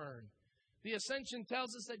return. The Ascension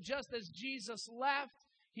tells us that just as Jesus left,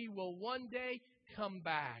 he will one day come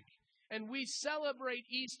back. And we celebrate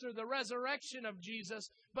Easter, the resurrection of Jesus,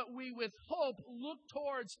 but we with hope look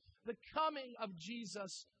towards the coming of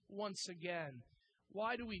Jesus once again.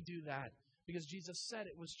 Why do we do that? Because Jesus said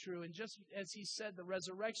it was true. And just as he said the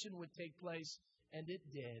resurrection would take place, and it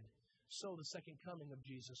did, so the second coming of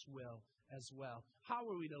Jesus will as well. How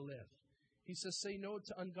are we to live? He says, say no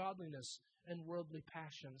to ungodliness and worldly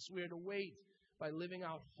passions. We are to wait by living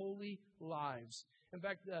out holy lives. In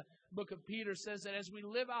fact, the book of Peter says that as we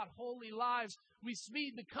live out holy lives, we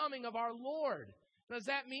speed the coming of our Lord. Does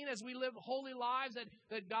that mean as we live holy lives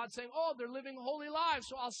that God's saying, oh, they're living holy lives,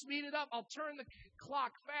 so I'll speed it up, I'll turn the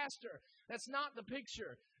clock faster? That's not the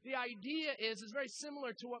picture. The idea is very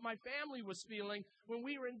similar to what my family was feeling when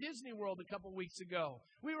we were in Disney World a couple weeks ago.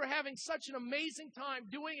 We were having such an amazing time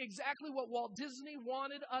doing exactly what Walt Disney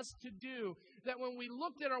wanted us to do, that when we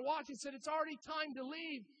looked at our watch and said, it's already time to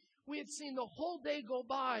leave, we had seen the whole day go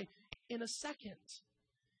by in a second.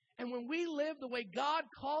 And when we live the way God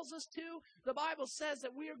calls us to, the Bible says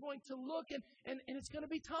that we are going to look and it's going to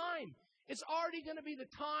be time. It's already going to be the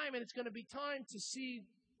time, and it's going to be time to see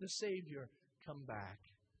the Savior come back.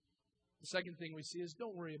 The second thing we see is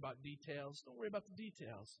don't worry about details. Don't worry about the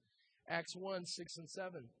details. Acts 1, 6 and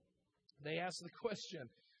 7. They asked the question.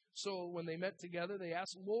 So when they met together, they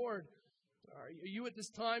asked, Lord, are you at this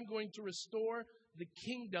time going to restore the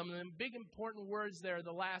kingdom? And big important words there,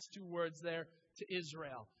 the last two words there, to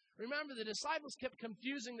Israel. Remember, the disciples kept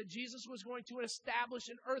confusing that Jesus was going to establish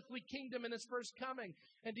an earthly kingdom in his first coming.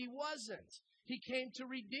 And he wasn't. He came to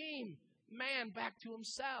redeem man back to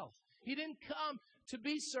himself. He didn't come to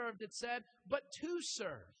be served, it said, but to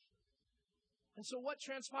serve. And so what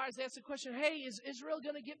transpires? They ask the question, hey, is Israel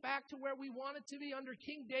going to get back to where we want it to be under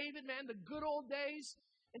King David, man, the good old days?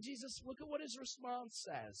 And Jesus, look at what his response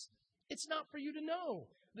says. It's not for you to know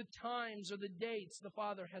the times or the dates the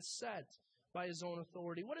Father has set by his own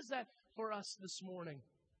authority. What is that for us this morning?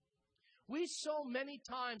 We so many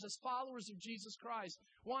times as followers of Jesus Christ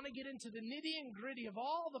want to get into the nitty and gritty of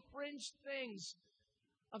all the fringe things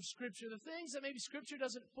of Scripture, the things that maybe Scripture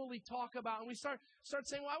doesn't fully talk about. And we start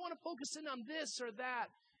saying, well, I want to focus in on this or that.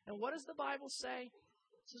 And what does the Bible say?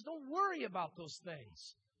 It says, don't worry about those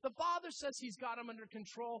things. The Father says he's got them under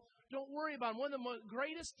control. Don't worry about them. One of the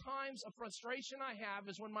greatest times of frustration I have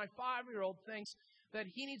is when my 5-year-old thinks that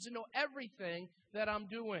he needs to know everything that I'm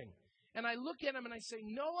doing. And I look at him and I say,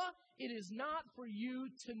 Noah, it is not for you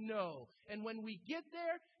to know. And when we get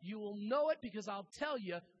there, you will know it because I'll tell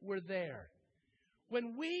you we're there.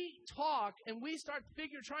 When we talk and we start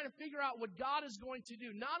trying to figure out what God is going to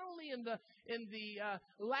do, not only in the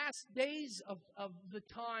last days of the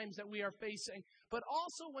times that we are facing, but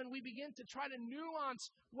also when we begin to try to nuance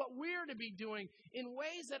what we're to be doing in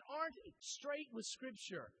ways that aren't straight with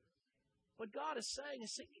Scripture. What God is saying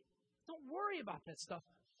is, don't worry about that stuff.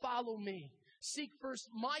 Follow me. Seek first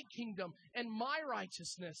my kingdom and my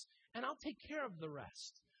righteousness, and I'll take care of the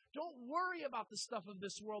rest. Don't worry about the stuff of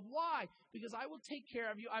this world. Why? Because I will take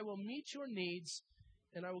care of you. I will meet your needs,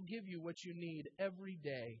 and I will give you what you need every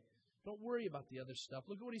day. Don't worry about the other stuff.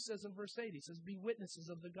 Look at what he says in verse 8. He says, be witnesses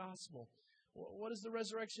of the gospel. What does the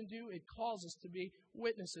resurrection do? It calls us to be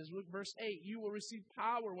witnesses. Look, verse 8, you will receive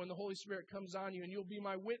power when the Holy Spirit comes on you, and you'll be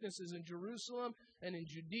my witnesses in Jerusalem and in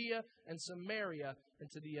Judea and Samaria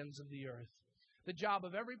and to the ends of the earth. The job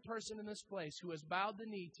of every person in this place who has bowed the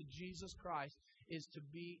knee to Jesus Christ is to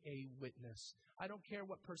be a witness. I don't care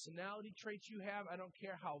what personality traits you have. I don't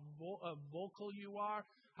care how vocal you are,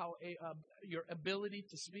 how your ability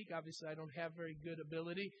to speak. Obviously, I don't have very good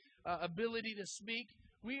ability to speak.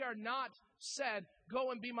 We are not said,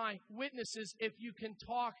 go and be my witnesses if you can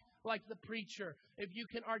talk like the preacher, if you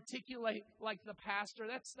can articulate like the pastor.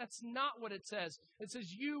 That's not what it says. It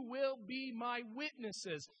says, you will be my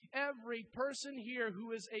witnesses. Every person here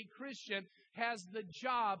who is a Christian has the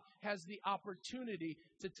job, has the opportunity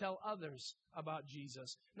to tell others about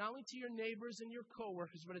Jesus. Not only to your neighbors and your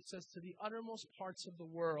coworkers, but it says to the uttermost parts of the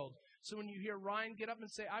world. So when you hear Ryan get up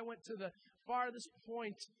and say, I went to the farthest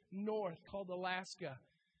point north called Alaska,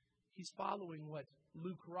 he's following what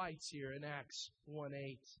Luke writes here in Acts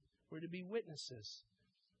 1:8. We're to be witnesses.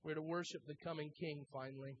 We're to worship the coming King,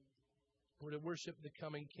 finally. We're to worship the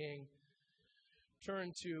coming King.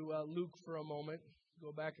 Turn to Luke for a moment.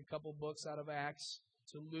 Go back a couple books out of Acts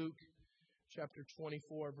to Luke chapter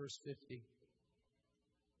 24, verse 50.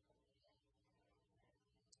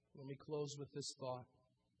 Let me close with this thought.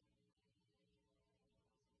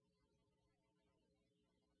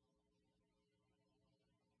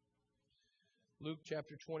 Luke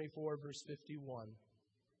chapter 24, verse 51.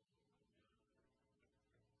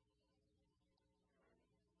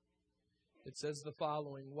 It says the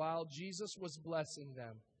following, while Jesus was blessing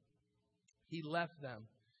them, he left them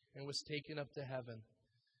and was taken up to heaven.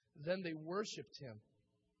 Then they worshiped him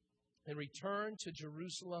and returned to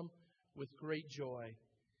Jerusalem with great joy.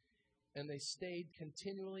 And they stayed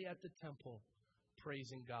continually at the temple,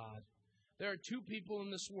 praising God. There are two people in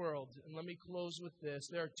this world, and let me close with this.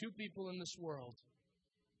 There are two people in this world.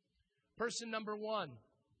 Person number one,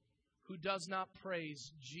 who does not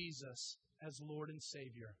praise Jesus as Lord and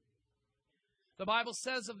Savior. The Bible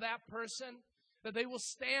says of that person that they will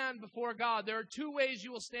stand before God. There are two ways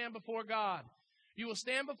you will stand before God. You will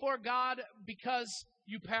stand before God because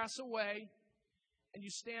you pass away, and you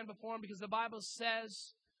stand before Him because the Bible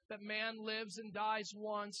says that man lives and dies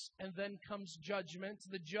once, and then comes judgment.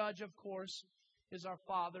 The judge, of course, is our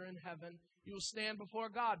Father in heaven. You will stand before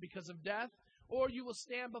God because of death, or you will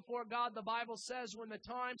stand before God. The Bible says when the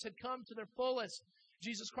times had come to their fullest,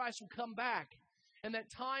 Jesus Christ will come back, and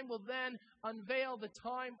that time will then unveil the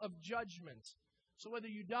time of judgment. So whether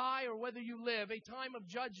you die or whether you live, a time of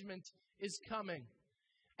judgment is coming.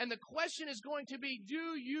 And the question is going to be,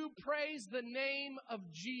 do you praise the name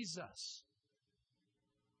of Jesus?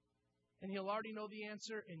 And He'll already know the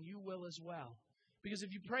answer, and you will as well. Because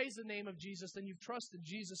if you praise the name of Jesus, then you've trusted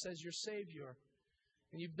Jesus as your Savior.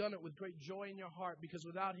 And you've done it with great joy in your heart, because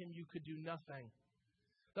without Him you could do nothing.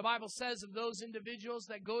 The Bible says of those individuals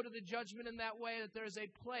that go to the judgment in that way, that there is a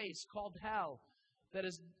place called hell that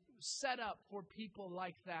is set up for people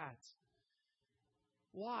like that.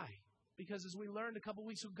 Why? Because as we learned a couple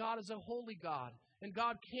weeks ago, God is a holy God, and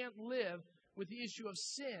God can't live with the issue of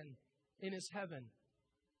sin in His heaven.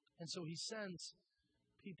 And so He sends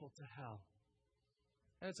people to hell.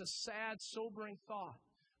 And it's a sad, sobering thought.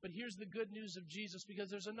 But here's the good news of Jesus,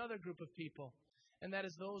 because there's another group of people, and that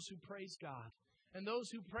is those who praise God. And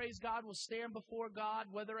those who praise God will stand before God,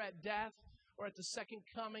 whether at death or at the second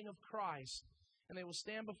coming of Christ. And they will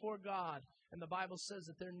stand before God, and the Bible says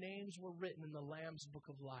that their names were written in the Lamb's book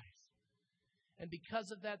of life. And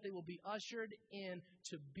because of that, they will be ushered in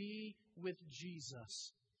to be with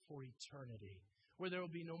Jesus for eternity, where there will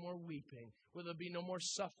be no more weeping, where there will be no more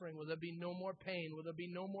suffering, where there will be no more pain, where there will be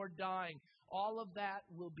no more dying. All of that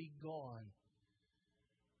will be gone.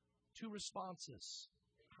 Two responses: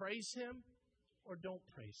 praise Him or don't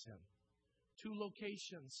praise Him. Two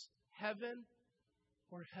locations: heaven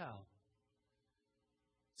or hell.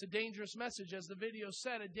 It's a dangerous message, as the video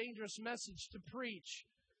said, a dangerous message to preach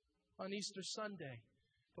on Easter Sunday.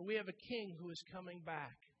 But we have a King who is coming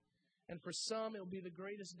back. And for some, it will be the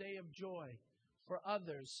greatest day of joy. For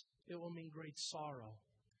others, it will mean great sorrow.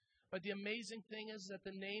 But the amazing thing is that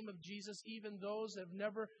the name of Jesus, even those that have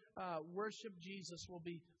never worshiped Jesus, will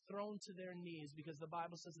be thrown to their knees, because the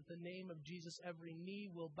Bible says that the name of Jesus, every knee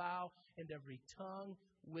will bow and every tongue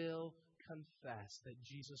will confess that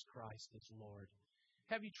Jesus Christ is Lord.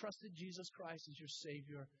 Have you trusted Jesus Christ as your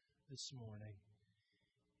Savior this morning?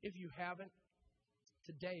 If you haven't,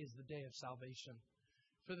 today is the day of salvation.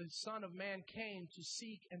 For the Son of Man came to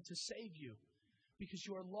seek and to save you, because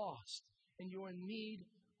you are lost and you are in need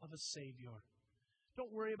of a Savior.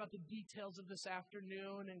 Don't worry about the details of this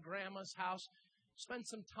afternoon in Grandma's house. Spend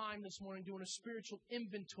some time this morning doing a spiritual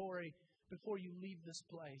inventory before you leave this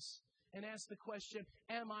place. And ask the question,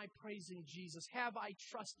 am I praising Jesus? Have I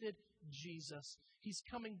trusted Jesus? He's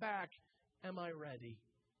coming back. Am I ready?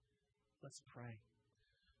 Let's pray.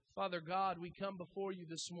 Father God, we come before you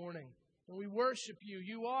this morning, and we worship you.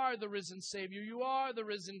 You are the risen Savior. You are the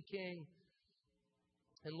risen King.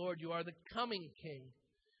 And Lord, you are the coming King.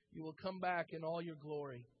 You will come back in all your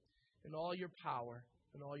glory, in all your power,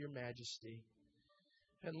 in all your majesty.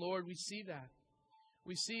 And Lord, we see that.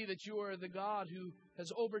 We see that you are the God who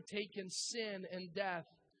has overtaken sin and death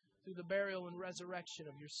through the burial and resurrection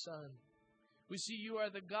of your Son. We see you are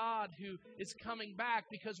the God who is coming back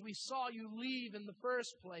because we saw you leave in the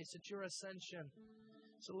first place at your ascension.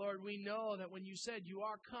 So Lord, we know that when you said you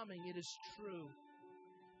are coming, it is true.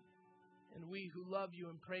 And we who love you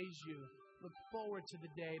and praise you look forward to the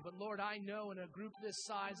day. But Lord, I know in a group this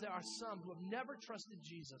size, there are some who have never trusted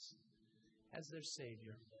Jesus as their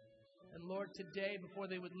Savior. And Lord, today, before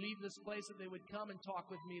they would leave this place, that they would come and talk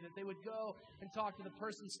with me, that they would go and talk to the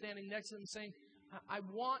person standing next to them saying, I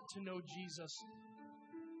want to know Jesus.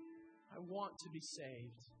 I want to be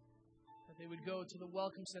saved. That they would go to the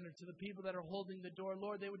welcome center, to the people that are holding the door.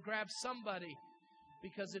 Lord, they would grab somebody,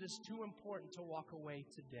 because it is too important to walk away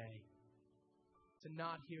today, to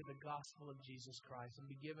not hear the gospel of Jesus Christ and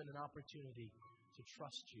be given an opportunity to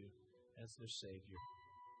trust you as their Savior.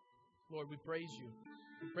 Lord, we praise you.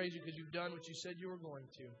 We praise you because you've done what you said you were going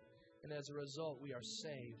to. And as a result, we are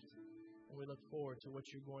saved. And we look forward to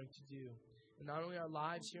what you're going to do. And not only our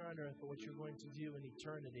lives here on earth, but what you're going to do in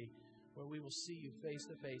eternity, where we will see you face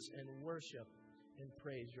to face and worship and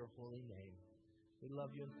praise your holy name. We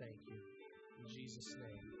love you and thank you. In Jesus'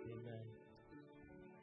 name, amen.